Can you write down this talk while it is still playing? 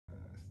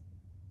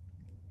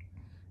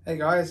Hey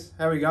guys,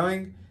 how are we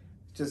going?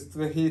 Just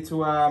here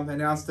to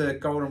announce the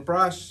golden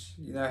brush.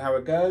 You know how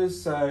it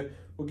goes, so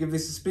we'll give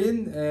this a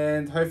spin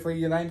and hopefully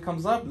your name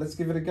comes up. Let's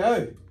give it a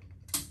go.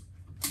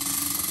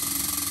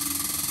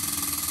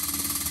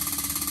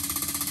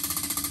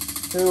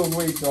 Who have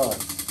we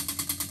got?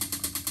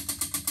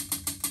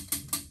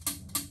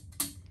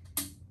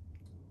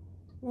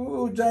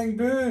 Ooh, Jang.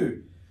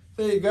 There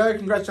you go,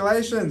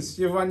 congratulations.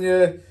 You've won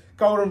your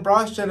golden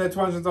brush and a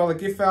 $200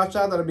 gift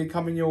voucher that'll be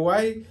coming your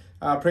way.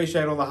 I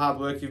appreciate all the hard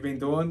work you've been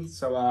doing,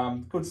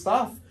 so good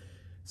stuff.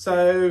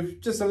 So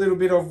just a little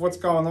bit of what's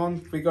going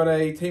on. We got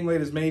a team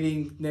leaders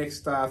meeting next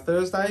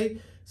Thursday,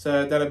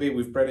 so that'll be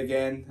with Brett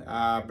again.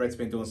 Brett's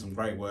been doing some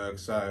great work,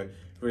 so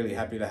really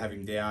happy to have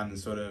him down and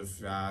sort of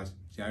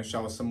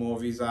show us some more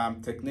of his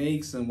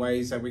techniques and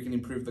ways that we can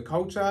improve the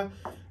culture.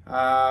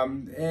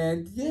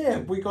 And yeah,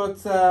 we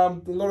got a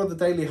lot of the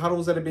daily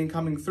huddles that have been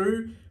coming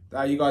through.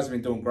 You guys have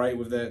been doing great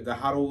with the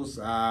huddles.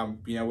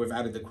 We've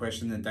added the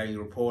question and daily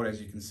report, as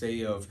you can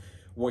see, of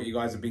what you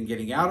guys have been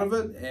getting out of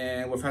it,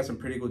 and we've had some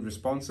pretty good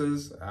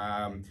responses.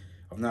 I've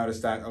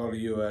noticed that a lot of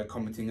you are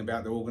commenting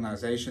about the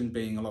organization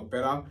being a lot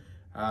better.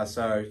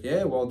 So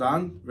yeah, well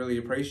done. Really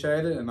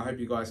appreciate it, and I hope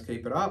you guys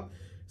keep it up.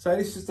 So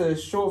this is just a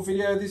short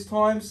video this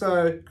time.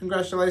 So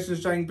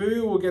congratulations, Jang.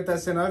 We'll get that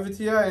sent over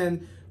to you,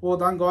 and well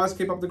done, guys.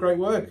 Keep up the great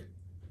work.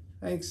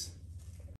 Thanks.